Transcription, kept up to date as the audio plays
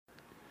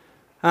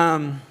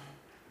My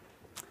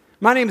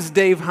name is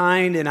Dave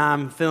Hind, and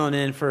I'm filling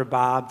in for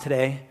Bob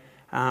today.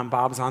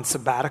 Bob's on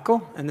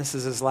sabbatical, and this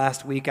is his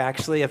last week,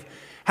 actually. I've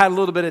had a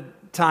little bit of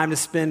time to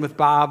spend with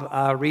Bob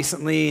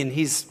recently, and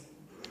he's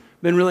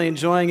been really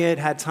enjoying it,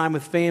 had time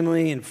with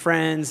family and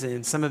friends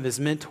and some of his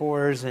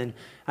mentors, and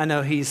I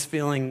know he's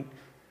feeling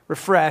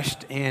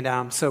refreshed,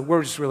 and so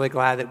we're just really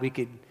glad that we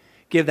could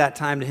give that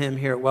time to him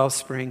here at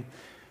Wellspring.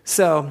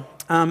 So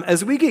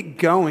as we get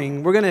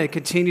going, we're going to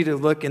continue to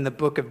look in the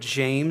book of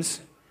James,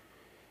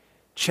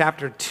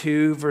 chapter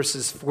 2,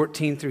 verses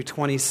 14 through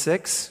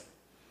 26.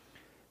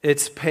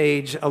 It's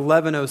page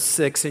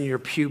 1106 in your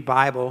Pew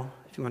Bible,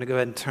 if you want to go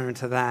ahead and turn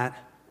to that.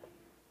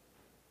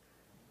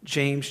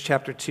 James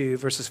chapter 2,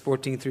 verses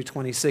 14 through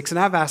 26. And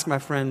I've asked my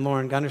friend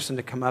Lauren Gunderson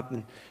to come up,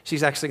 and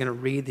she's actually going to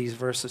read these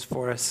verses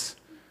for us.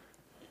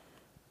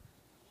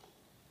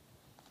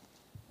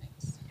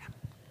 Thanks.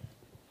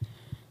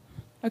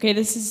 Okay,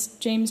 this is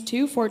James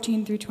 2,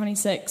 14 through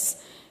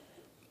 26.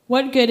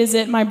 What good is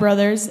it, my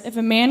brothers, if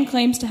a man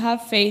claims to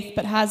have faith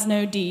but has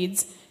no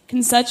deeds?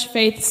 Can such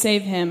faith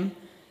save him?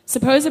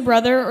 Suppose a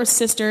brother or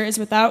sister is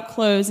without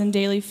clothes and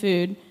daily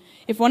food.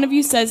 If one of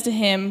you says to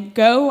him,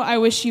 "Go, I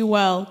wish you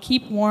well,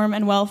 keep warm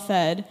and well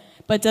fed,"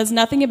 but does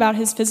nothing about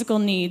his physical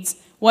needs,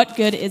 what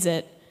good is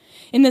it?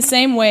 In the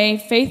same way,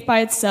 faith by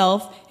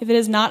itself, if it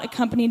is not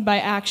accompanied by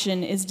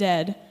action, is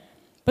dead.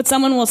 But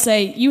someone will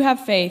say, "You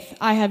have faith,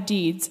 I have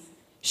deeds."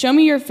 Show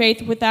me your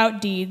faith without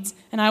deeds,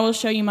 and I will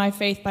show you my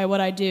faith by what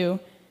I do.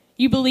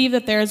 You believe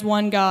that there is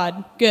one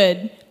God.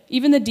 Good.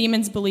 Even the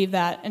demons believe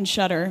that and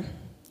shudder.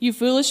 You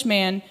foolish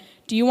man,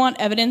 do you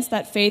want evidence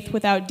that faith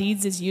without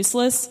deeds is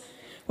useless?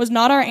 Was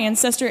not our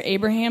ancestor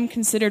Abraham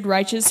considered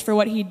righteous for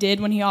what he did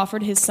when he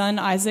offered his son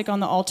Isaac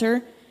on the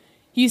altar?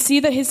 You see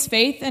that his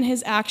faith and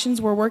his actions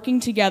were working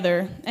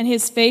together, and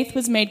his faith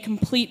was made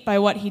complete by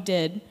what he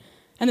did.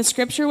 And the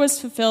scripture was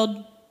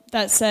fulfilled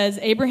that says,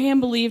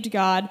 Abraham believed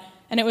God,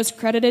 and it was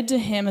credited to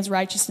him as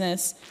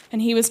righteousness,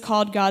 and he was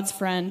called God's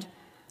friend.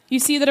 You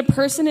see that a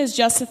person is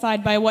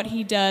justified by what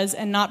he does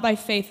and not by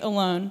faith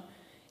alone.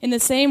 In the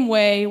same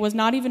way, was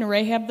not even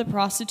Rahab the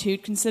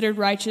prostitute considered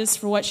righteous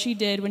for what she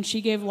did when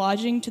she gave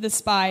lodging to the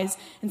spies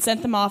and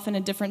sent them off in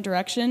a different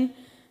direction?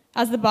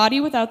 As the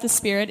body without the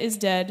spirit is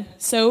dead,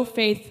 so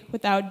faith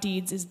without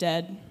deeds is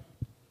dead.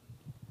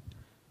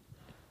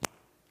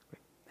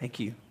 Thank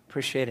you.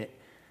 Appreciate it.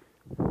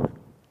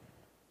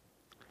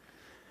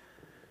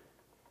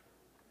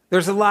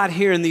 There's a lot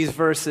here in these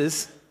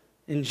verses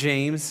in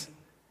James,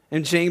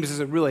 and James is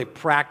a really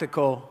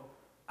practical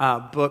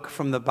book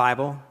from the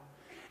Bible.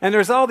 And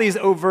there's all these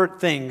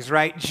overt things,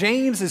 right?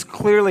 James is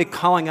clearly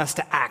calling us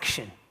to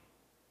action.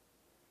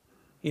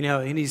 You know,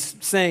 and he's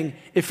saying,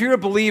 if you're a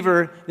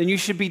believer, then you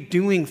should be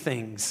doing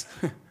things.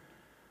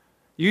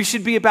 You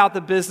should be about the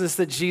business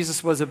that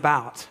Jesus was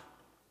about.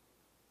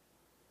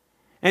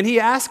 And he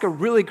asks a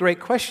really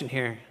great question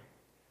here.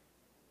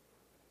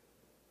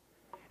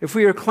 If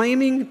we are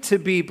claiming to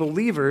be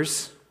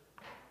believers,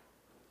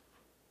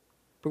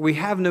 but we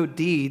have no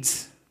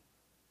deeds,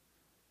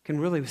 can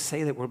really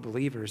say that we're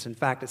believers. In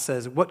fact, it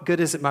says, what good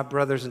is it, my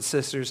brothers and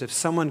sisters, if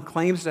someone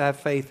claims to have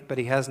faith, but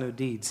he has no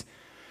deeds?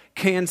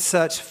 Can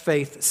such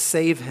faith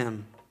save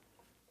him?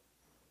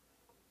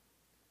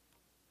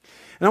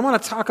 And I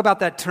want to talk about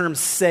that term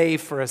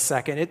save for a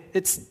second.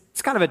 It's a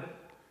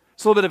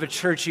little bit of a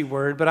churchy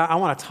word, but I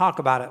want to talk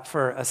about it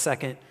for a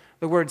second.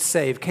 The word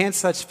save. Can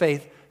such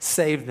faith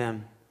save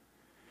them?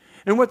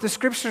 And what the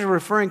scriptures are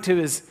referring to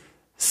is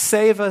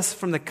save us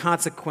from the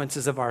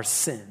consequences of our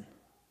sin.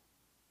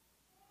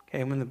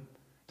 Okay, when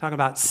talking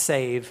about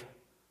save,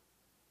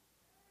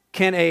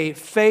 can a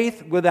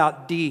faith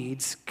without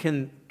deeds,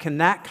 can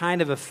that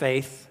kind of a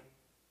faith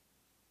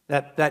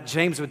that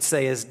James would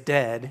say is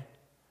dead,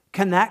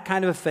 can that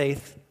kind of a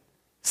faith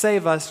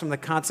save us from the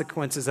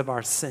consequences of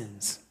our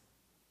sins?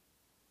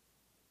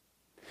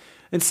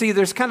 And see,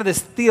 there's kind of this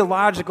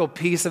theological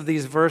piece of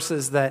these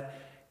verses that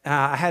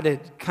I had to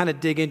kind of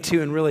dig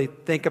into and really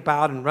think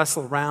about and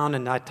wrestle around,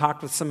 and I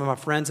talked with some of my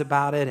friends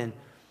about it,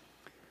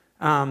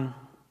 and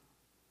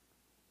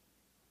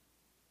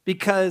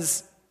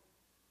because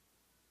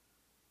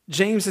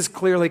James is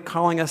clearly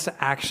calling us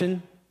to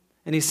action,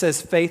 and he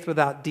says faith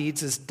without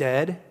deeds is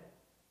dead.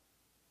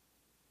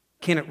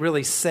 Can it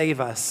really save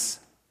us?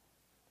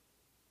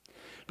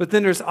 But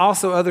then there's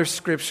also other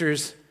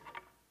scriptures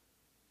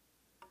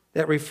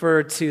that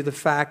refer to the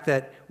fact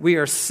that we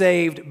are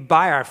saved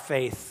by our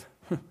faith.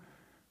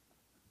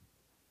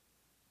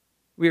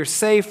 We are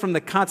saved from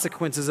the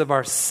consequences of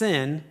our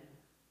sin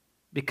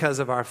because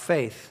of our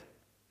faith.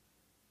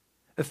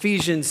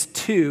 Ephesians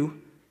 2,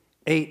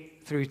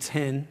 8 through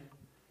 10.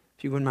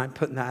 If you wouldn't mind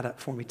putting that up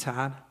for me,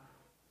 Todd.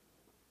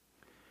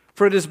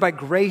 For it is by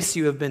grace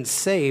you have been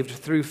saved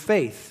through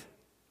faith.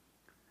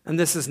 And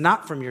this is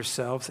not from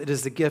yourselves, it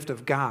is the gift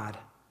of God.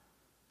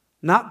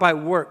 Not by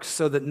works,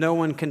 so that no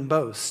one can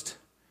boast.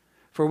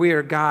 For we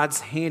are God's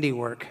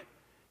handiwork,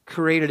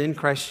 created in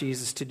Christ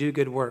Jesus to do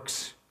good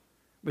works,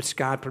 which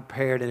God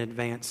prepared in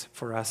advance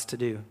for us to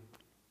do.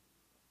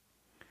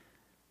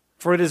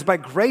 For it is by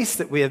grace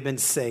that we have been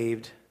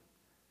saved.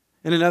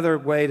 And another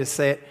way to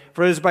say it,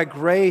 for it is by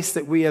grace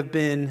that we have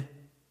been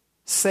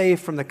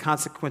saved from the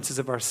consequences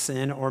of our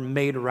sin or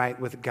made right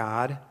with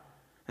God.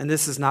 And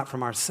this is not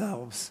from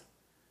ourselves.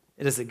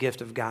 It is a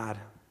gift of God.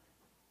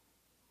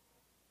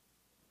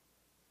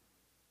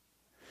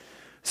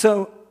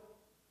 So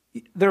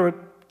there were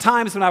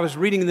times when I was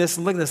reading this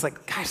and looking at this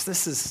like, gosh,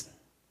 this is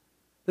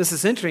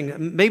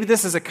interesting. Maybe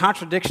this is a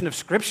contradiction of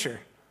Scripture.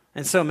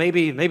 And so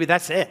maybe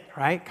that's it,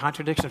 right?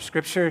 Contradiction of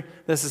Scripture.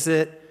 This is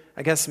it.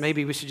 I guess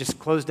maybe we should just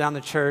close down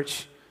the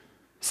church.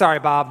 Sorry,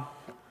 Bob.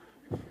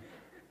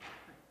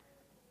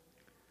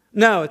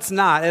 No, it's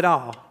not at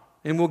all.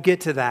 And we'll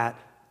get to that.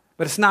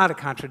 But it's not a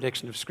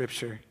contradiction of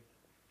Scripture.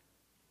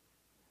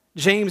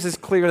 James is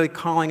clearly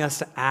calling us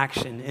to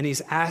action, and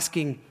he's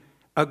asking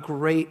a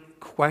great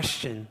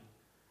question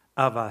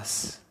of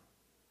us.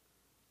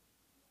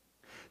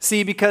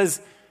 See, because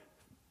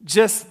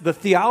just the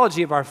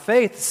theology of our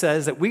faith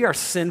says that we are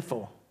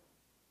sinful.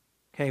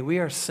 Okay, we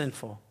are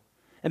sinful.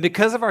 And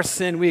because of our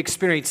sin, we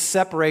experience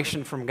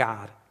separation from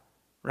God,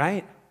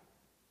 right?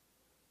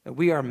 That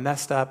we are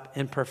messed up,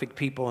 imperfect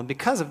people. And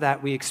because of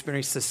that, we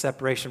experience this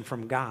separation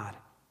from God.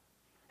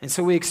 And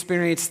so we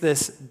experience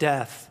this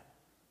death.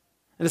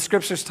 And the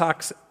scriptures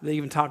they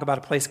even talk about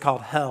a place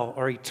called hell,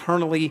 or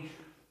eternally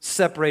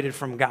separated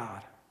from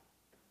God.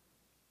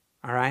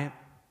 All right?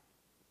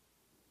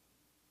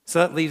 So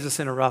that leaves us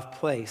in a rough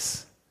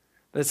place.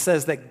 But it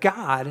says that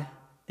God,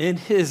 in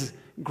his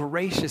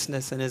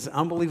graciousness and his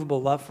unbelievable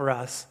love for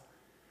us,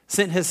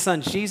 sent his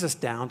son Jesus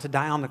down to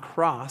die on the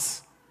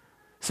cross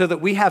so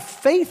that we have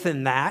faith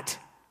in that,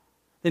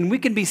 then we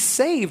can be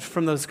saved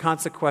from those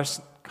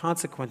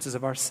consequences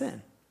of our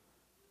sin.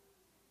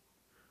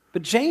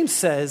 But James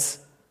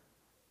says,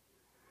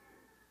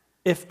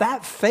 if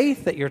that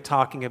faith that you're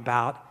talking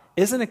about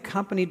isn't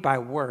accompanied by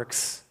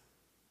works,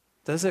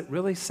 does it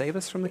really save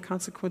us from the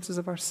consequences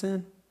of our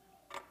sin?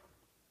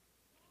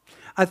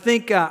 I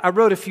think I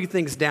wrote a few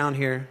things down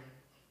here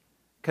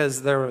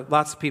because there were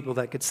lots of people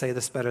that could say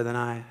this better than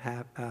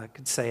I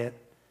could say it.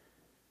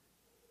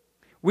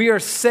 We are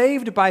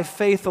saved by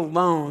faith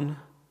alone,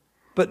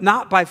 but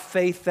not by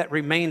faith that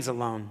remains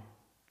alone.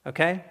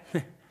 Okay?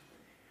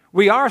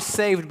 We are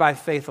saved by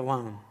faith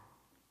alone.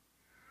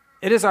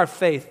 It is our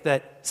faith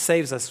that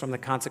saves us from the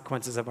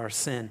consequences of our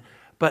sin,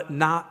 but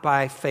not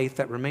by faith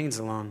that remains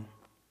alone.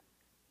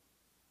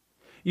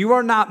 You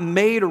are not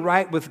made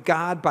right with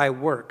God by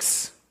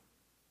works,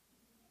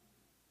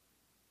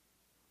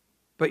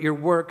 but your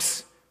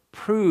works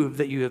prove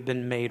that you have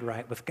been made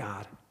right with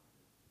God.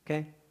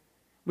 Okay?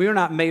 We are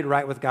not made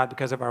right with God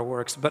because of our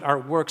works, but our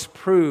works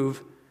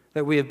prove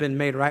that we have been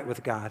made right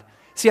with God.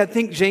 See, I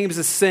think James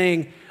is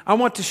saying, I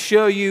want to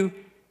show you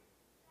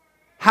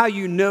how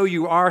you know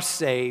you are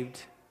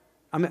saved.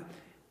 I want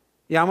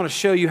to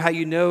show you how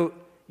you know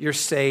you're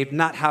saved,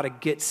 not how to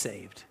get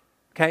saved.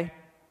 Okay?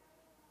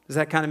 Does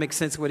that kind of make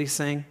sense what he's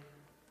saying?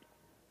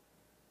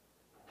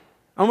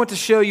 I want to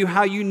show you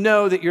how you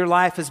know that your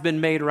life has been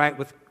made right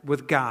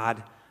with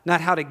God, not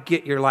how to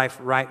get your life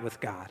right with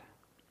God.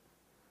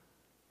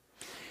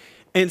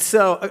 And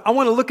so I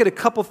want to look at a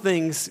couple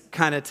things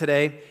kind of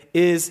today.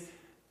 Is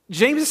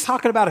James is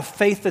talking about a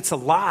faith that's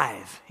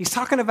alive. He's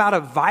talking about a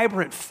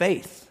vibrant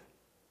faith.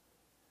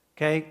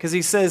 Okay? Because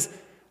he says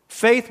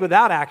faith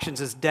without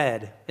actions is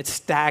dead. It's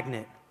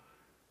stagnant.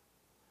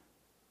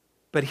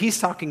 But he's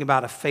talking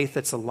about a faith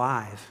that's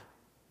alive.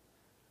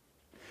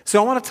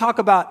 So I want to talk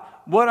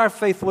about what our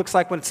faith looks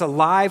like when it's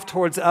alive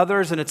towards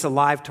others and it's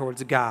alive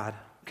towards God.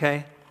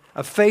 Okay?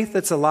 A faith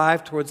that's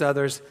alive towards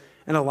others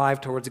and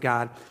alive towards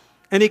God.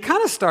 And he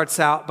kind of starts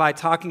out by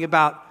talking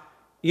about,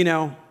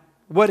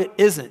 what it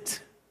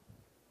isn't.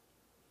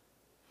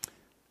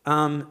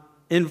 In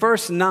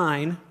verse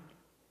 9,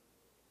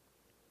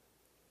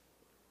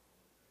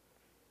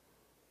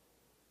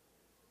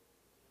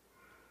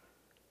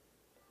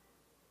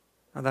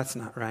 oh, that's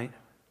not right.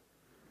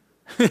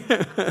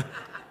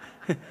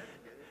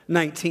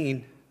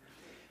 19.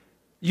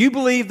 You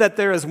believe that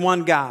there is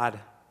one God,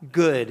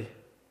 good.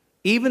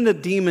 Even the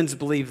demons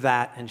believe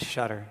that and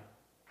shudder.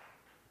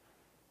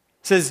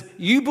 It says,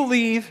 you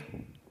believe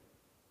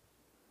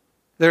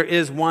there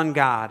is one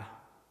God,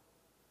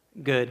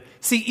 good.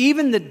 See,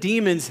 even the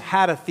demons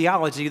had a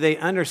theology. They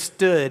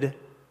understood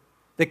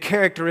the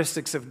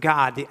characteristics of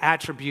God, the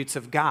attributes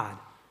of God.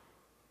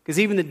 Because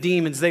even the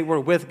demons, they were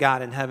with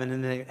God in heaven,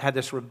 and they had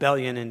this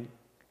rebellion, and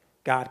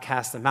God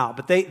cast them out.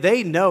 But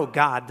they know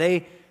God.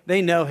 They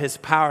know his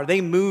power.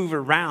 They move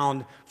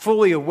around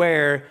fully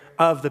aware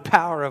of the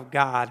power of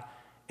God,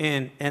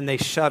 and they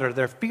shudder.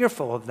 They're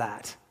fearful of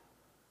that.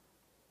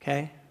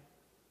 Okay?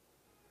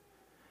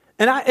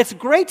 And it's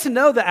great to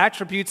know the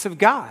attributes of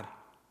God.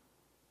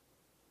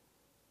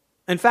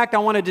 In fact, I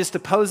wanted just to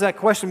pose that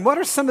question. What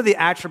are some of the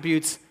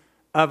attributes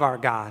of our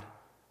God?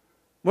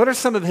 What are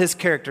some of his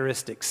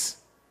characteristics?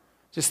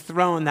 Just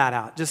throwing that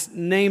out. Just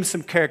name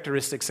some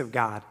characteristics of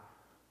God.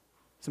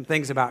 Some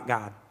things about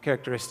God,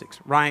 characteristics.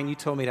 Ryan, you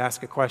told me to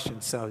ask a question,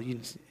 so you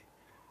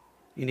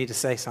need to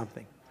say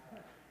something.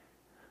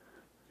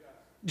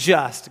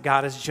 Just.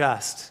 God is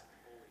just.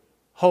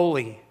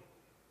 Holy.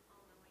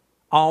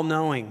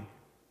 All-knowing.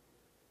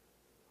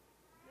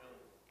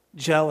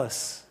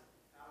 Jealous.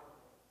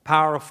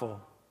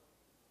 Powerful.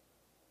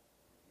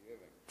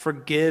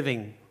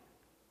 Forgiving.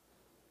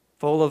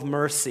 Full of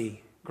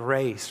mercy.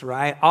 Grace,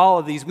 right? All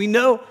of these. We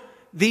know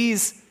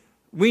these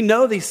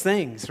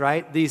things,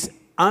 right? These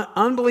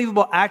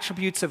unbelievable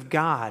attributes of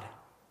God.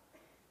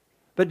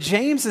 But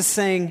James is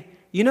saying,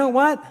 you know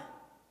what?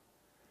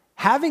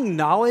 Having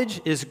knowledge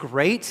is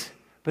great,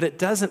 but it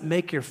doesn't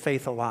make your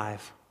faith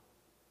alive.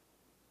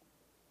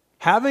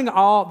 Having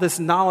all this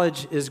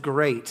knowledge is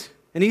great.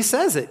 And he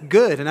says it,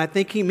 good, and I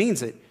think he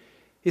means it.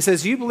 He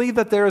says, you believe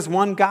that there is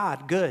one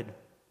God, good.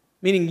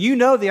 Meaning you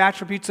know the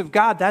attributes of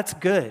God, that's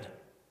good.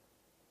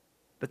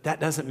 But that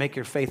doesn't make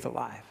your faith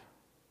alive.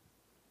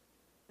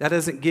 That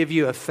doesn't give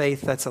you a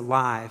faith that's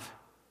alive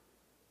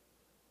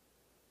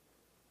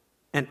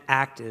and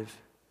active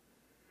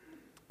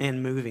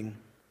and moving.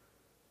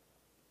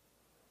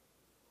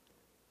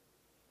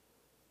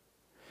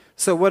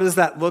 So what does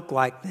that look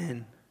like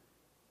then?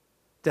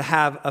 To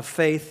have a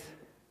faith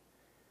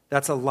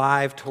that's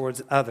alive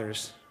towards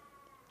others.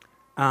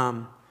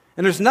 And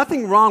there's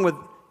nothing wrong with,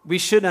 we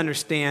should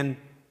understand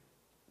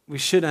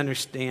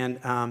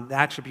the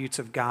attributes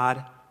of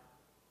God.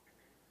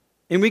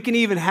 And we can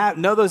even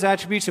know those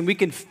attributes, and we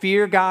can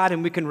fear God,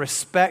 and we can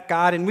respect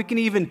God, and we can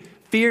even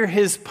fear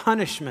his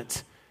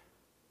punishment.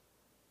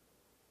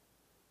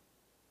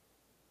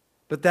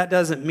 But that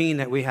doesn't mean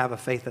that we have a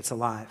faith that's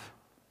alive.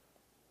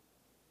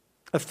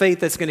 A faith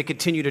that's going to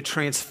continue to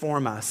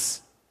transform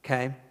us,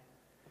 okay?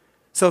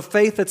 So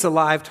faith that's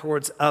alive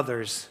towards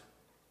others,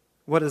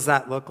 what does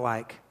that look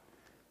like?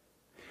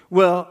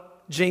 Well,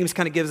 James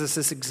kind of gives us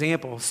this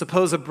example.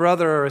 Suppose a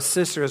brother or a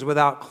sister is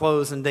without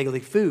clothes and daily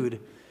food.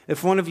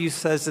 If one of you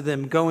says to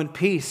them, go in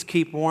peace,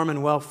 keep warm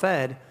and well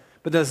fed,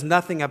 but does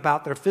nothing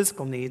about their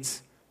physical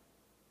needs,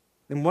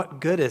 then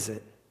what good is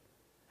it?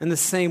 In the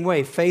same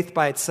way, faith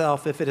by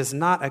itself, if it is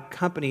not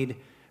accompanied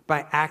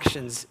by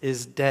actions,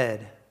 is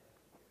dead.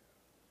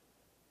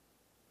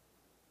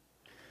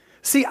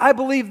 See, I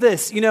believe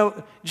this.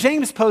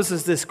 James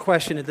poses this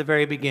question at the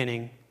very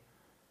beginning.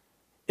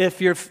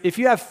 If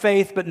you have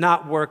faith but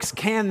not works,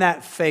 can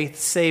that faith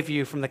save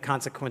you from the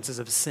consequences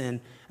of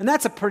sin? And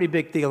that's a pretty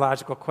big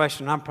theological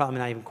question. I'm probably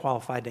not even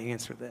qualified to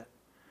answer that.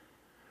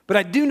 But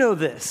I do know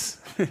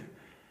this.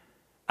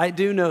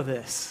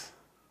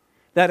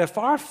 That if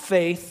our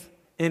faith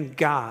in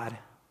God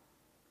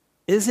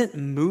isn't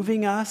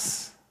moving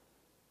us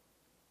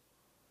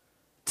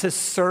to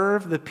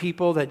serve the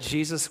people that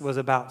Jesus was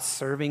about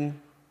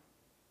serving,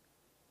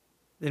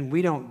 then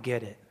we don't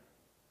get it.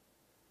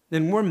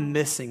 Then we're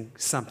missing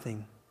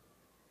something.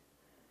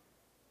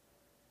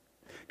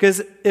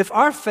 Because if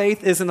our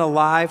faith isn't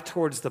alive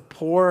towards the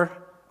poor,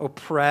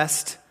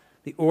 oppressed,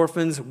 the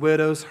orphans,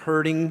 widows,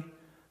 hurting,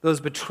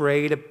 those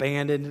betrayed,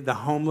 abandoned, the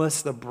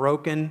homeless, the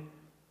broken,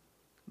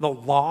 the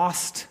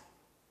lost,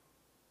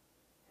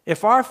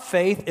 if our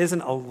faith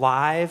isn't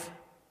alive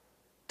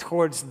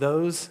towards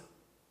those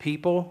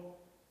people,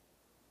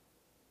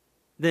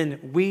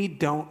 then we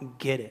don't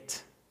get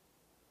it.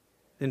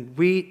 Then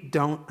we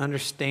don't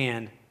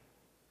understand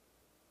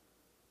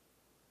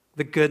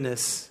the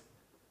goodness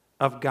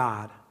of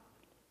God.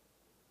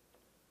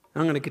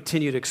 I'm going to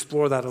continue to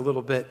explore that a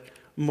little bit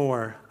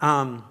more.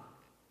 And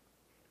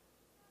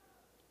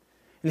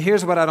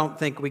here's what I don't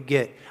think we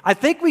get. I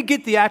think we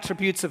get the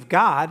attributes of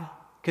God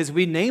because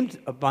we named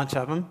a bunch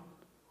of them.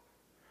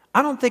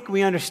 I don't think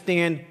we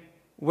understand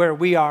where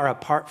we are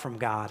apart from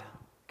God.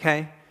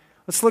 Okay?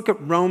 Let's look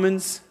at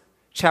Romans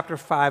chapter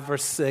 5,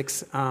 verse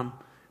 6.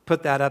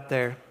 Put that up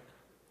there.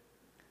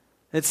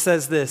 It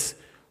says this: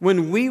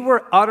 when we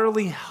were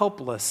utterly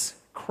helpless,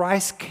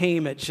 Christ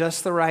came at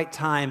just the right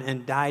time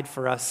and died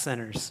for us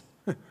sinners.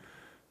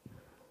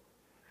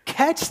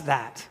 Catch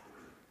that.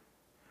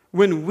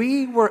 When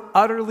we were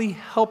utterly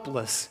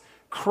helpless,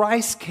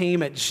 Christ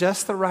came at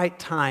just the right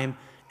time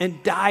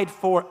and died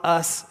for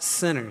us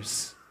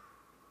sinners.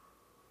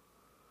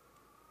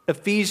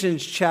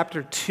 Ephesians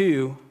chapter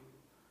 2,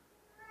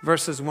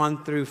 verses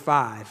 1 through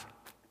 5.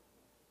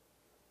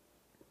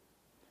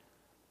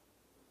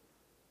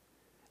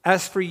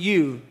 As for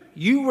you,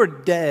 you were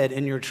dead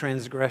in your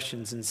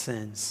transgressions and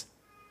sins,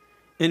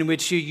 in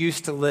which you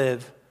used to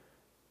live,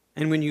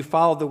 and when you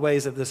followed the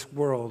ways of this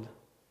world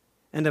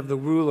and of the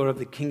ruler of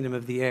the kingdom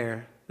of the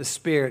air, the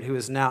Spirit who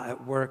is now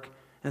at work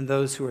in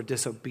those who are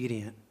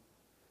disobedient.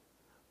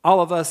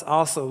 All of us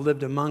also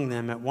lived among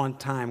them at one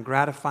time,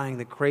 gratifying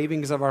the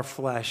cravings of our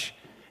flesh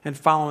and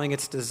following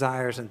its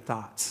desires and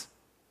thoughts.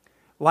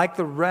 Like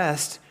the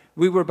rest,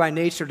 we were by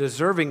nature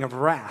deserving of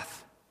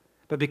wrath.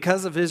 But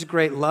because of his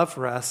great love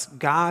for us,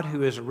 God,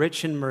 who is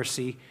rich in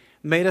mercy,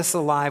 made us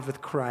alive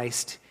with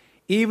Christ,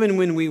 even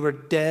when we were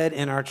dead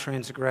in our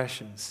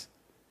transgressions.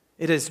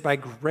 It is by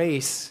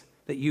grace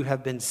that you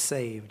have been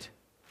saved.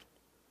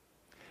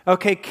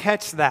 Okay,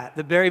 catch that,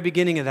 the very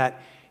beginning of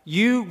that.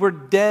 You were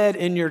dead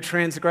in your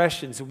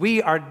transgressions.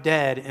 We are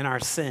dead in our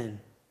sin.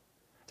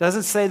 It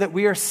doesn't say that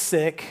we are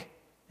sick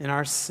in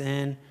our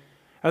sin.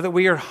 or that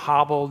we are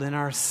hobbled in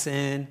our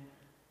sin,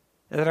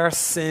 that our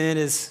sin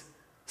has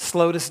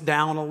slowed us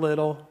down a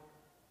little.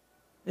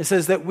 It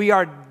says that we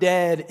are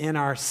dead in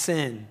our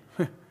sin.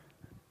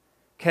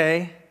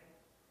 Okay?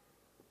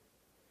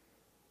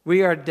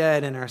 We are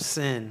dead in our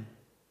sin.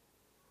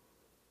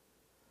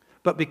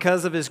 But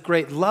because of his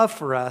great love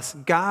for us,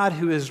 God,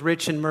 who is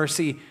rich in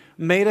mercy,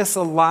 made us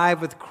alive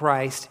with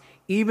Christ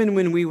even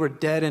when we were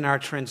dead in our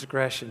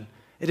transgression.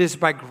 It is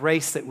by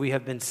grace that we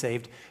have been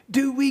saved.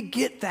 Do we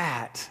get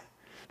that?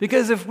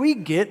 Because if we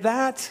get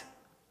that,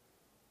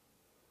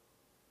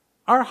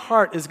 our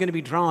heart is going to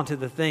be drawn to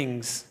the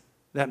things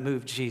that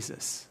move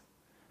Jesus.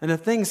 And the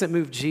things that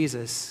move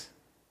Jesus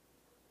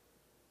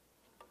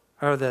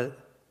are the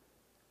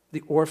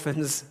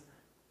orphans,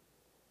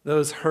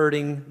 those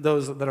hurting,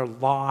 those that are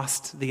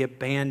lost, the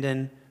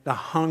abandoned, the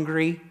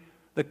hungry,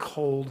 the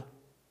cold.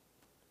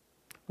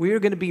 We are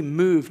going to be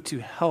moved to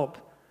help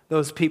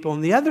those people.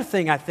 And the other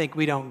thing I think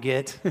we don't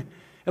get,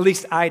 at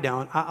least I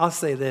don't, I'll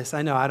say this,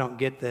 I know I don't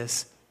get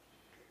this.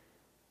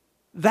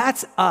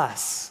 That's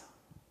us.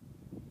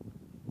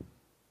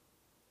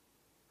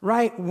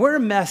 Right? We're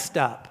messed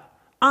up.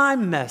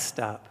 I'm messed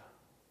up.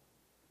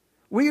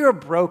 We are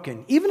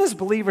broken. Even as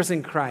believers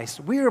in Christ,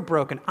 we are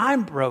broken.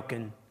 I'm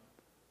broken.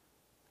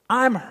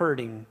 I'm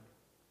hurting.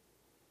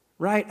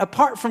 Right?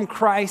 Apart from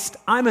Christ,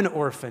 I'm an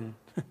orphan.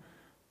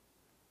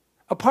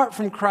 Apart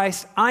from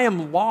Christ, I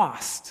am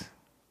lost.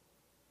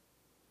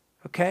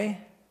 Okay?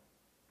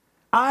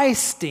 I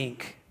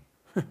stink.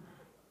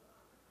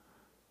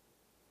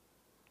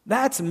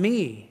 That's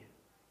me.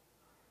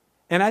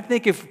 And I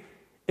think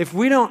if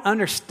we don't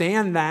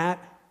understand that,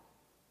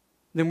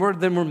 then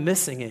we're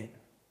missing it.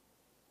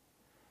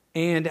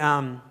 And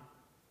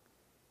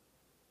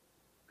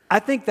I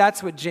think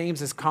that's what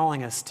James is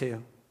calling us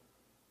to.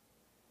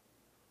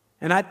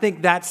 And I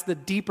think that's the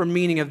deeper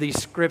meaning of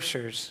these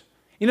scriptures.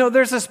 You know,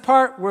 there's this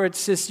part where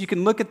it's just, you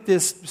can look at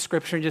this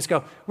scripture and just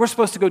go, we're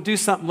supposed to go do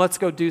something, let's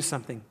go do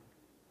something.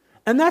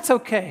 And that's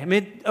okay. I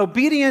mean,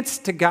 obedience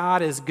to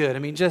God is good. I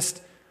mean,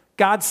 just,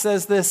 God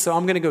says this, so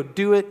I'm going to go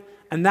do it.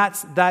 And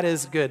that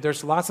is good.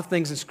 There's lots of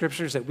things in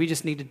scriptures that we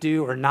just need to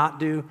do or not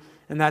do,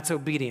 and that's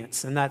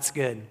obedience, and that's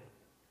good.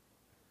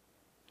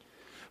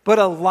 But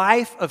a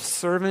life of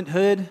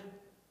servanthood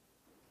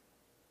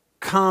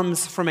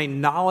comes from a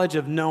knowledge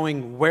of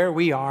knowing where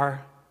we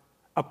are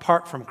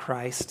apart from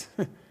Christ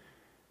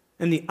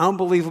and the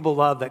unbelievable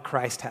love that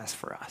Christ has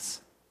for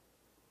us.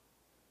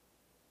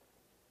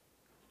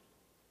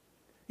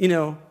 You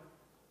know,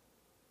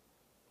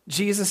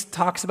 Jesus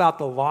talks about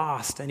the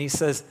lost, and he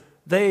says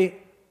they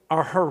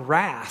are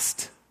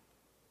harassed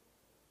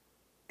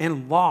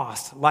and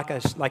lost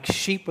like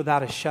sheep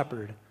without a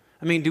shepherd.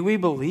 I mean, do we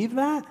believe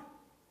that?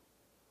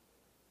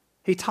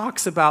 He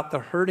talks about the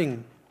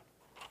hurting,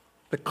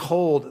 the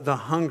cold, the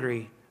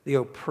hungry, the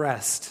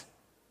oppressed.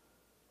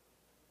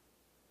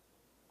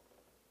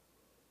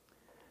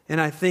 And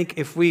I think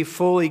if we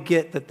fully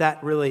get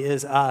that really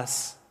is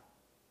us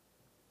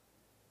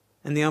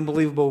and the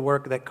unbelievable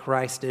work that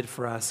Christ did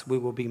for us, we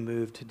will be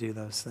moved to do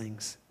those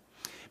things.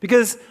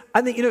 Because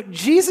I think,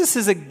 Jesus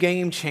is a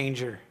game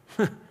changer.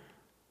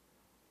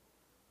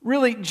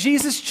 Really,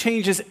 Jesus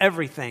changes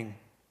everything.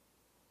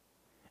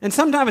 And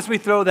sometimes we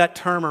throw that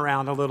term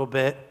around a little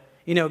bit,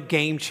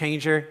 game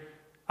changer.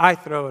 I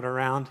throw it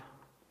around.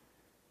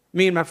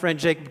 Me and my friend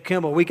Jacob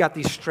Kimball, we got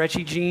these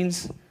stretchy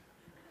jeans.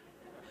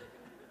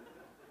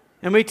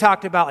 And we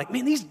talked about,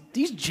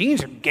 these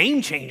jeans are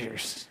game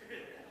changers.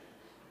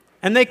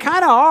 And they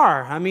kind of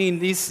are. I mean,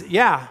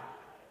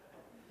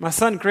 My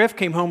son Griff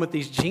came home with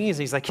these jeans,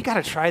 and he's like, you got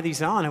to try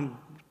these on. And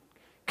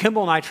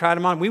Kimball and I tried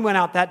them on. We went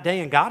out that day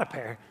and got a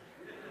pair.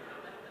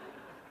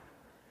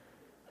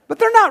 But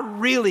they're not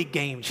really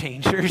game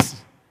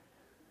changers.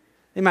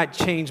 They might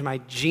change my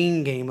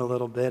jean game a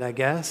little bit, I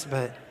guess.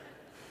 But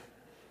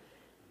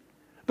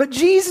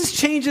Jesus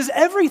changes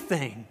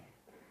everything.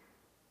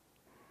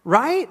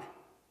 Right?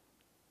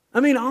 I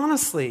mean,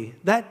 honestly,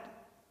 that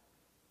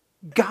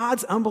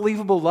God's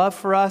unbelievable love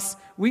for us,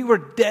 we were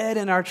dead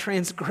in our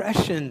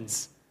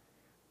transgressions.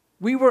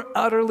 We were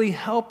utterly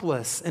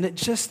helpless, and at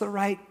just the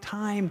right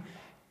time,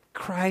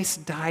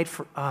 Christ died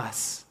for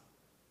us.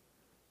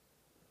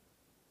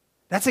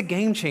 That's a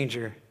game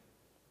changer.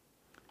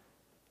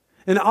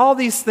 And all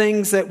these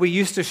things that we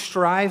used to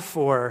strive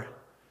for,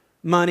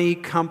 money,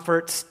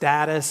 comfort,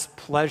 status,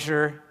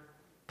 pleasure,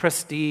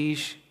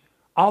 prestige,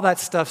 all that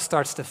stuff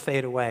starts to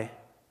fade away.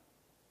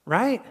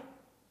 Right?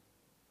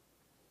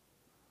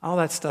 All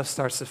that stuff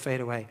starts to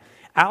fade away.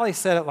 Allie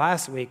said it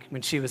last week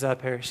when she was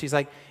up here. She's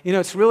like,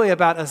 it's really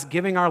about us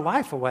giving our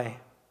life away.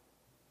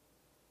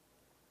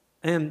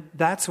 And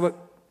that's what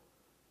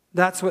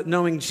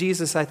knowing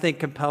Jesus, I think,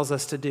 compels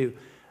us to do.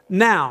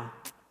 Now,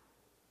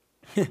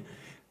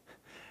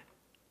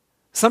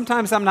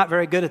 sometimes I'm not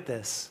very good at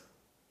this.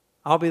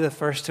 I'll be the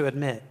first to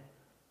admit.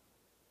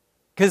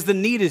 Because the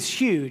need is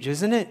huge,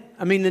 isn't it?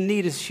 I mean, the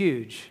need is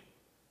huge.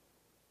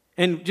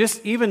 And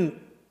just even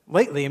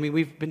lately,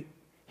 we've been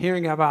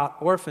hearing about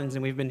orphans,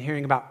 and we've been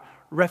hearing about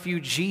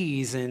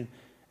refugees and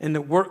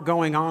the work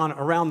going on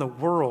around the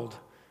world.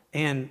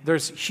 And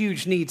there's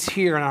huge needs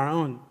here in our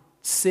own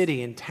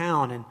city and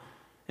town.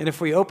 And if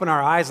we open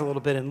our eyes a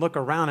little bit and look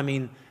around, I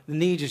mean, the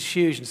need is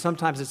huge, and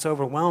sometimes it's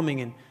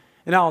overwhelming.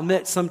 And I'll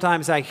admit,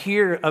 sometimes I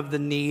hear of the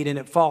need and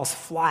it falls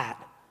flat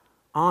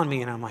on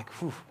me, and I'm like,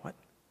 whew, what?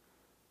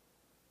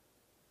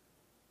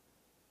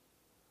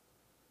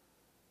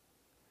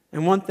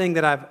 And one thing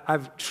that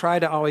I've tried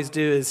to always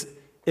do is,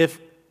 if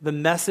the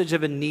message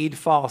of a need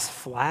falls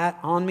flat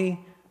on me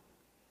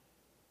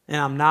and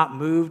I'm not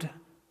moved, a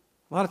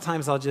lot of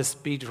times I'll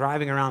just be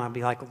driving around and I'll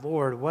be like,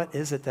 Lord, what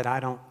is it that I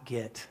don't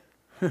get?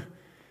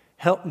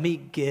 Help me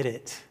get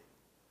it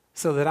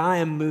so that I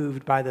am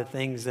moved by the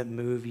things that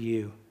move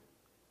you.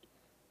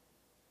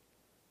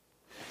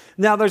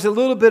 Now, there's a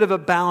little bit of a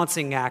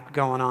balancing act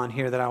going on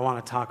here that I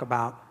want to talk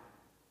about.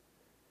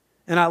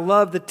 And I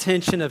love the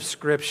tension of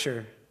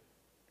Scripture,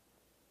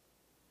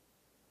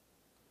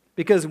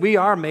 because we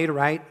are made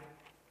right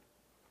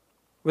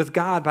with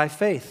God by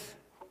faith.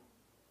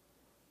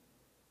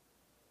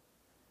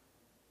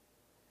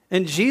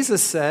 And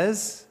Jesus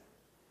says,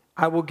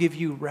 I will give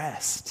you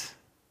rest.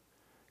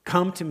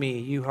 Come to me,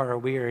 you who are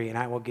weary, and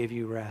I will give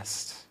you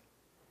rest.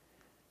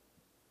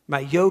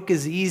 My yoke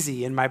is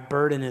easy and my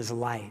burden is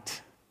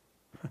light.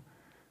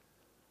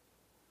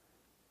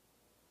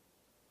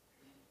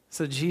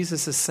 So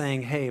Jesus is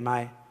saying, hey,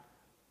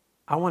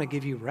 I want to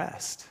give you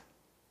rest.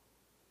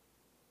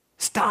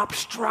 Stop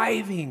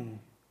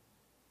striving.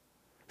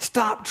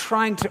 Stop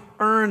trying to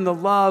earn the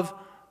love,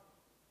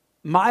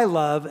 my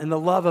love, and the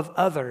love of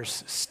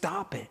others.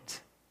 Stop it.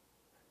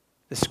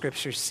 The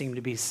scriptures seem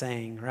to be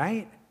saying,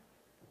 right?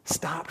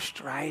 Stop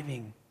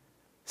striving.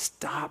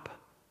 Stop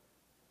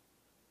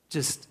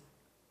just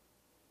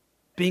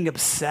being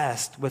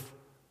obsessed with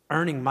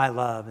earning my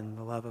love and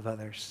the love of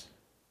others.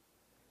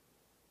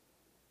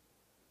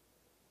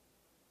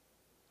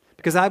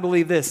 Because I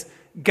believe this,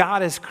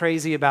 God is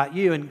crazy about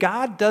you, and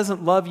God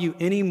doesn't love you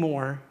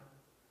anymore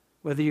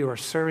whether you are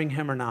serving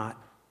him or not.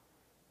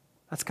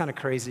 That's kind of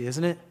crazy,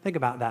 isn't it? Think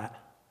about that.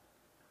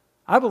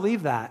 I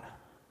believe that.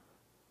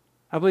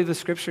 I believe the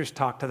scriptures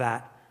talk to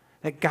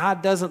that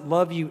God doesn't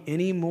love you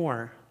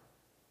anymore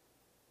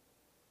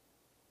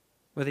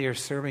whether you're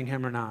serving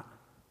him or not.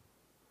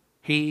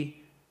 He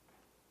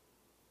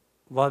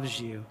loves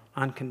you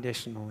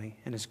unconditionally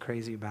and is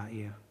crazy about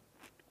you.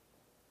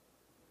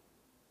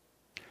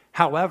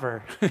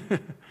 However,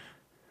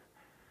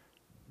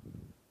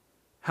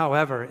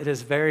 it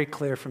is very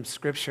clear from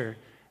Scripture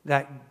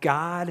that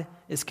God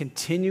is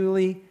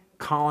continually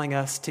calling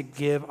us to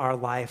give our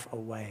life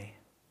away.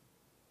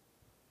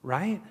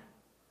 Right?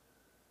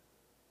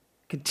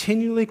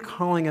 Continually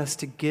calling us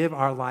to give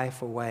our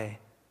life away.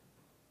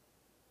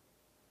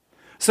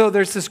 So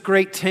there's this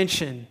great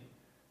tension.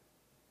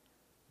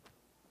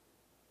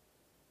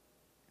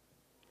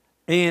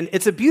 And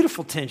it's a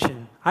beautiful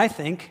tension, I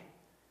think.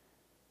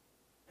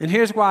 And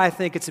here's why I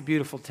think it's a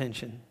beautiful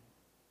tension.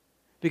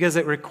 Because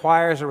it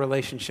requires a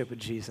relationship with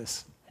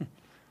Jesus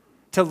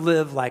to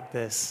live like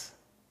this.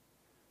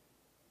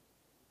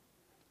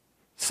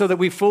 So that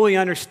we fully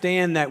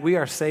understand that we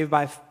are saved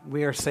by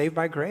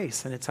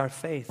grace, and it's our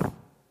faith.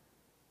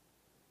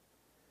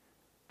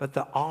 But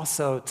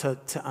also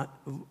to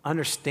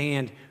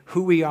understand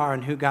who we are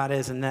and who God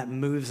is, and that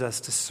moves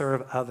us to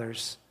serve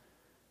others.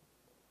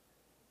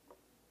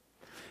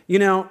 You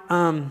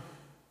know,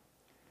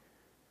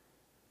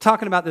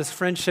 talking about this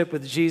friendship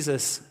with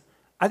Jesus,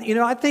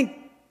 I think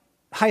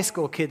high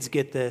school kids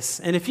get this.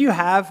 And if you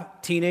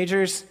have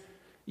teenagers,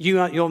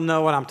 you'll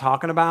know what I'm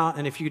talking about.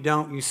 And if you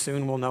don't, you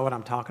soon will know what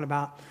I'm talking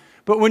about.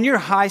 But when you're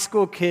high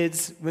school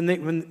kids,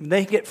 when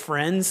they get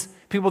friends,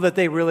 people that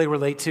they really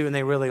relate to and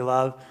they really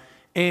love,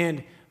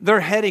 and they're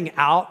heading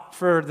out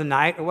for the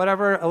night or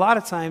whatever, a lot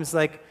of times,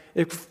 like,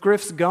 if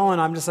Griff's going,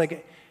 I'm just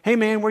like, hey,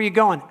 man, where are you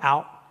going?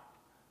 Out.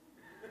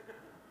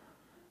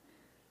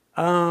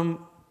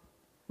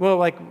 Well,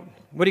 like,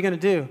 what are you going to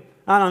do?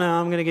 I don't know.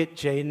 I'm going to get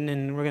Jaden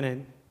and we're going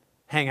to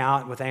hang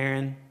out with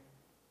Aaron.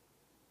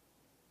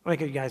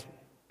 Like, are you guys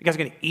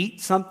going to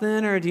eat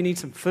something, or do you need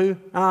some food?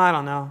 Oh, I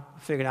don't know. I'll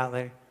figure it out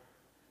later.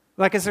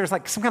 Like, is there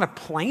like some kind of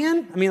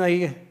plan? I mean, like,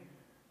 you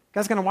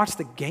guys going to watch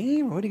the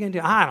game? Or what are you going to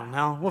do? I don't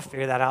know. We'll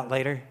figure that out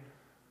later.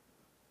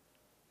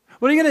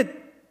 Are you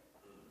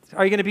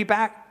going to be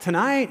back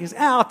tonight? He says,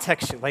 I'll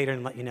text you later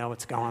and let you know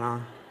what's going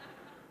on.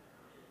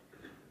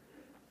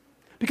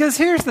 Because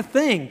here's the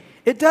thing.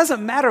 It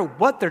doesn't matter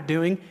what they're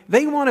doing.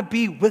 They want to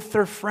be with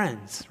their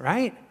friends,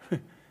 right?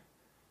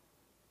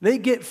 They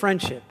get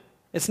friendship.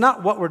 It's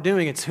not what we're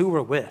doing, it's who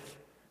we're with.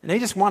 And they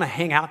just want to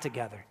hang out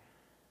together.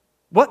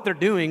 What they're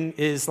doing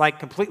is like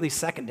completely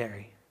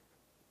secondary.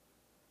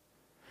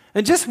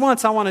 And just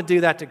once I want to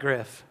do that to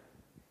Griff.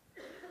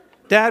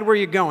 Dad, where are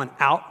you going?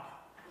 Out.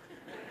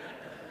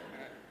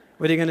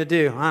 What are you going to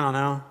do? I don't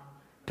know.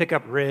 Pick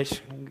up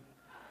Rich,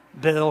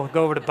 Bill,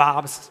 go over to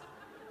Bob's,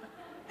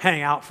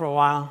 hang out for a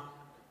while.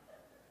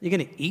 You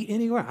going to eat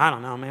anywhere? I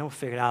don't know, man. We'll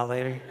figure it out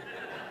later.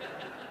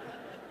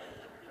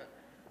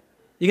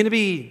 You going to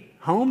be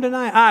home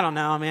tonight? I don't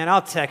know, man.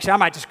 I'll text you. I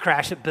might just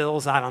crash at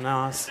Bill's. I don't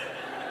know.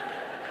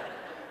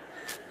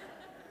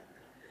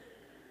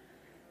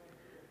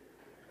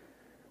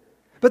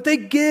 But they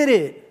get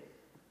it.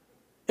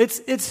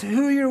 It's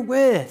who you're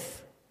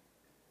with.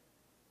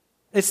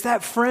 It's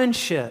that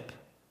friendship.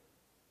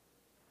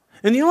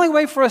 And the only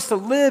way for us to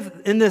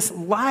live in this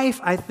life,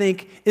 I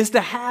think, is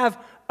to have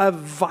a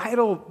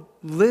vital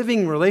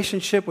living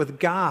relationship with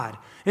God.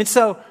 And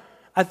so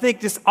I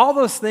think just all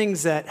those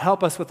things that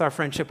help us with our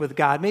friendship with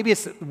God. Maybe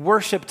it's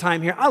worship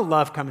time here. I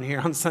love coming here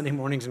on Sunday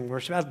mornings and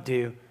worship. I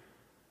do.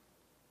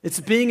 It's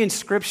being in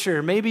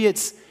Scripture. Maybe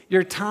it's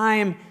your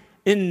time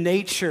in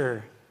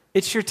nature.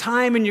 It's your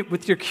time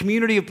with your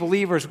community of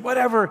believers,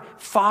 whatever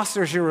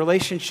fosters your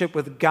relationship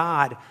with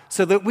God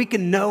so that we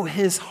can know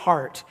His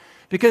heart.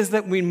 Because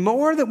the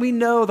more that we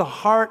know the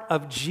heart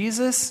of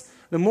Jesus,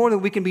 the more that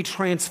we can be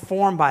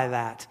transformed by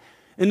that.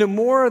 And the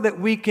more that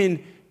we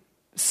can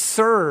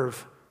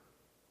serve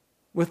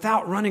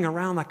without running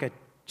around like a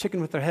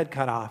chicken with their head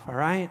cut off, all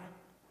right?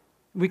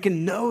 We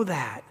can know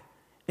that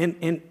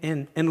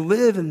and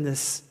live in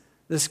this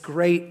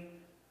great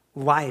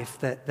life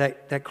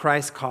that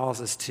Christ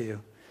calls us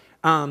to.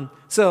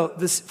 So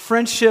this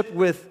friendship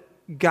with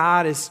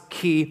God is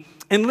key.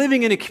 And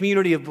living in a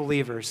community of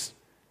believers.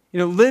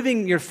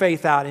 Living your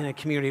faith out in a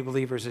community of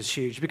believers is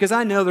huge. Because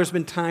I know there's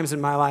been times in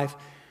my life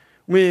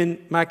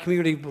when my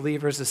community of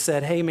believers have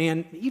said, hey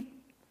man,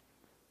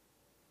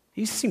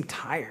 you seem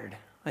tired.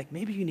 Like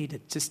maybe you need to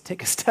just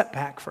take a step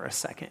back for a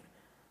second.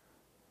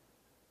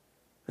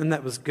 And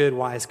that was good,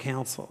 wise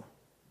counsel.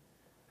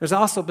 There's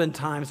also been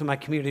times in my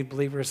community of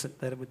believers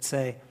that would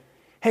say,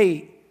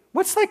 hey,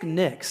 what's like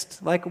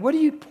next? Like, what are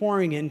you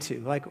pouring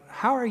into? Like,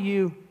 how are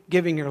you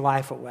giving your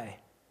life away?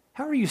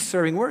 How are you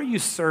serving? Where are you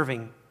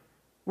serving?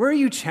 Where are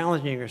you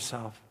challenging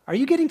yourself? Are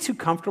you getting too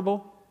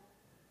comfortable?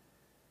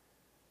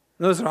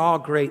 Those are all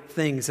great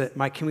things that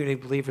my community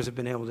of believers have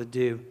been able to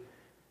do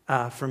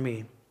for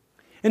me.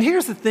 And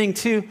here's the thing,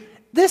 too.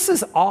 This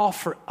is all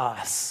for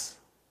us.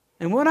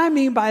 And what I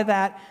mean by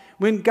that,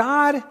 when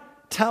God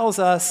tells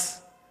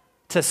us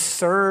to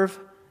serve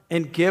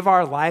and give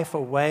our life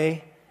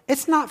away,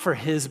 it's not for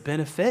His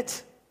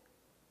benefit.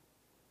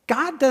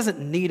 God doesn't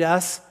need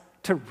us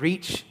to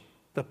reach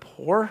the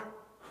poor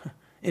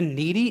and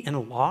needy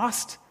and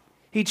lost.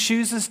 He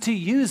chooses to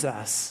use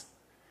us.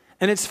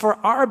 And it's for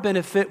our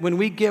benefit when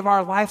we give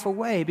our life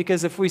away,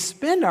 because if we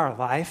spend our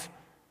life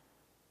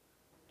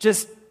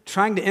just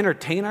trying to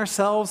entertain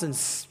ourselves and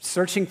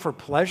searching for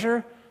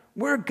pleasure,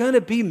 we're going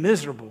to be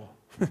miserable.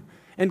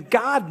 And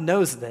God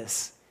knows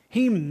this.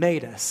 He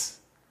made us.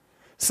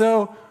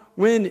 So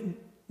when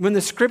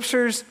the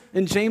scriptures,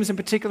 and James in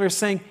particular, is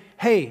saying,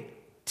 hey,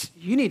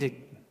 you need to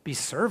be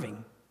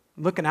serving,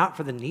 looking out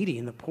for the needy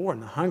and the poor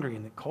and the hungry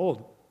and the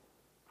cold,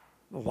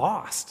 the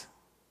lost.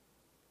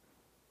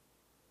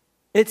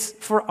 It's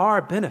for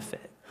our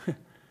benefit.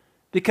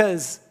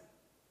 Because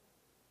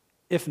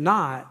if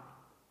not,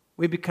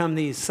 we become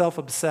these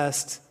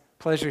self-obsessed,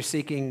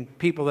 pleasure-seeking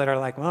people that are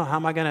like, well, how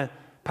am I going to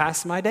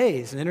pass my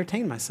days and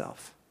entertain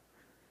myself?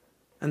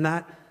 And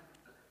that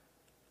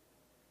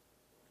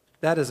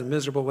is a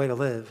miserable way to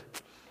live.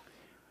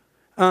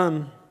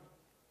 I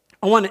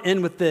want to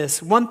end with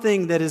this. One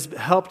thing that has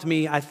helped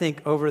me, I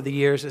think, over the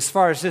years, as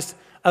far as just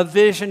a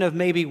vision of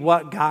maybe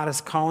what God is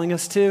calling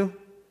us to,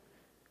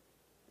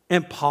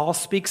 and Paul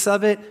speaks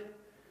of it,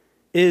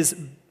 is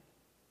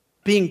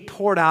being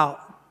poured out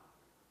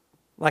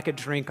like a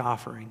drink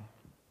offering,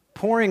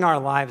 pouring our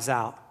lives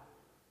out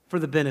for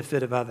the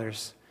benefit of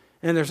others.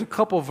 And there's a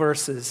couple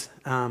verses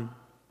where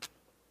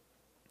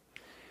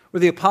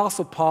the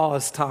Apostle Paul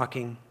is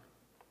talking.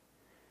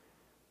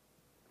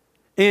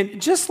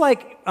 And just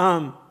like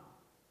on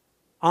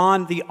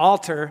the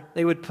altar,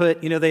 they would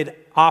put, they'd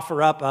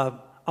offer up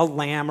a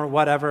lamb or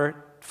whatever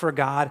for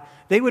God.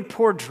 They would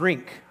pour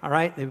drink, all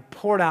right? They would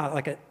pour it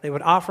out they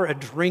would offer a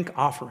drink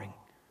offering.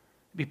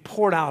 It'd be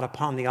poured out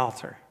upon the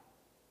altar.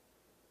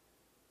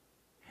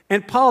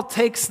 And Paul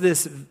takes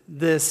this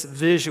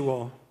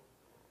visual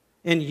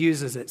and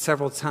uses it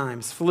several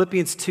times.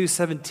 Philippians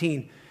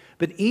 2:17,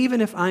 but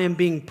even if I am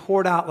being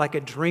poured out like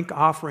a drink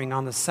offering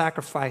on the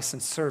sacrifice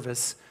and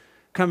service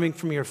coming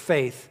from your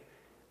faith,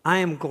 I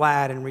am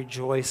glad and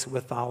rejoice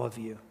with all of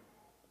you.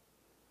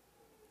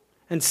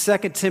 And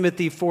 2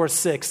 Timothy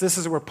 4:6, this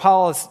is where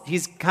Paul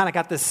he's kind of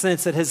got this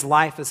sense that his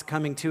life is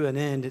coming to an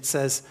end. It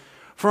says,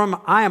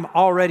 I am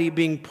already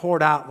being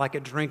poured out like a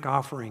drink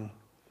offering,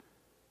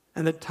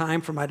 and the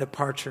time for my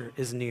departure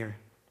is near.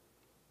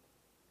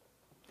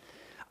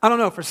 I don't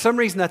know, for some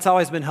reason that's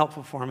always been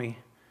helpful for me,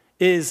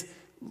 is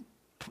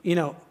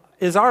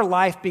our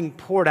life being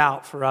poured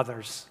out for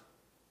others?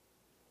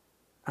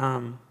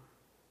 And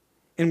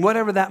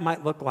whatever that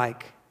might look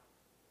like.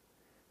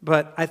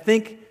 But I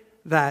think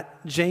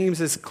that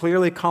James is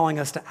clearly calling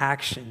us to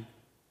action.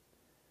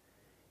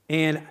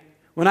 And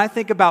when I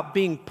think about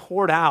being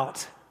poured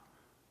out,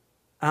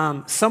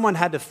 someone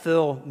had to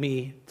fill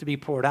me to be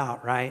poured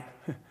out, right?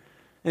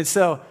 And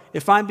so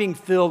if I'm being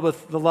filled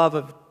with the love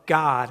of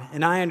God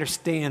and I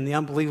understand the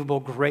unbelievable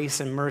grace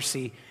and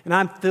mercy, and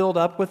I'm filled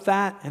up with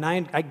that, and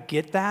I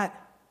get that,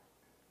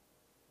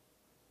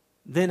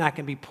 then I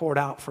can be poured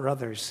out for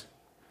others.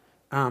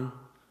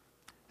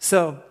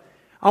 So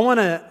I want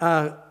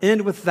to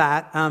end with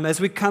that.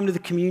 As we come to the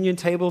communion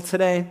table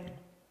today,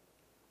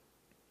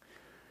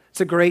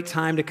 it's a great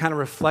time to kind of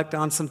reflect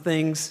on some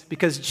things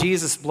because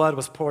Jesus' blood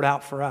was poured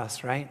out for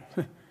us, right?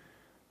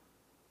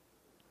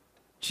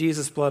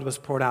 Jesus' blood was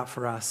poured out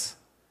for us.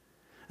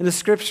 And the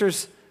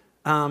scriptures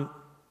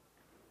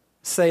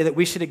say that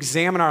we should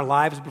examine our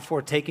lives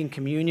before taking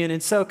communion.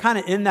 And so kind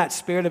of in that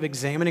spirit of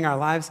examining our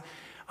lives,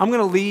 I'm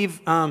going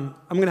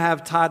to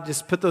have Todd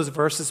just put those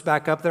verses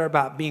back up there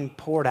about being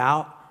poured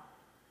out.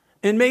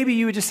 And maybe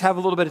you would just have a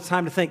little bit of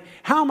time to think,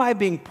 how am I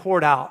being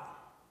poured out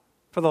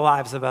for the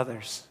lives of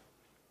others?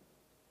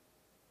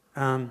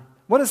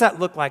 What does that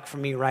look like for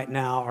me right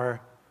now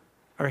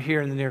or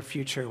here in the near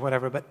future,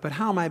 whatever? But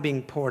how am I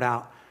being poured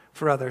out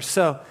for others?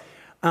 So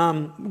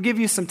we'll give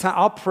you some time.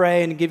 I'll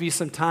pray and give you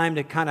some time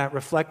to kind of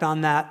reflect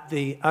on that.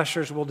 The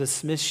ushers will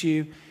dismiss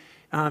you.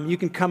 You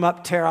can come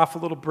up, tear off a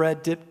little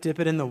bread, dip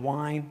it in the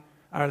wine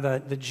or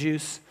the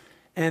juice.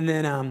 And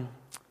then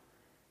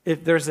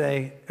if there's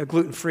a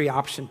gluten-free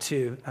option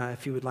too,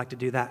 if you would like to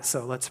do that.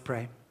 So let's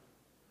pray.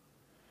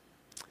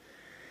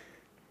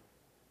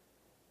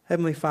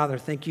 Heavenly Father,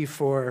 thank you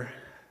for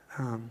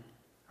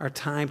our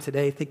time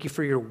today. Thank you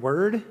for your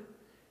word.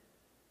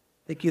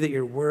 Thank you that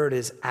your word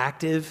is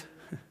active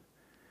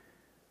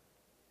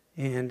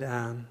and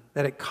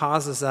that it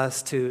causes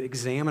us to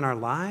examine our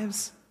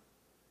lives.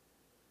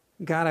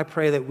 God, I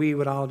pray that we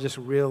would all just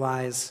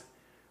realize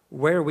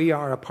where we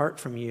are apart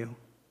from you,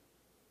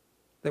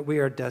 that we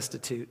are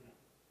destitute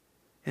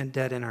and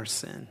dead in our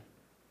sin.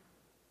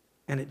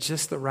 And at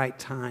just the right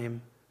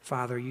time,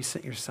 Father, you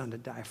sent your Son to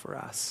die for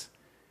us.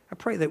 I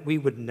pray that we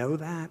would know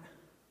that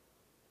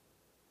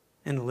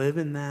and live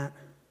in that.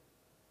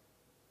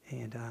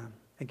 And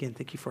again,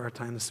 thank you for our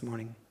time this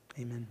morning.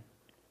 Amen.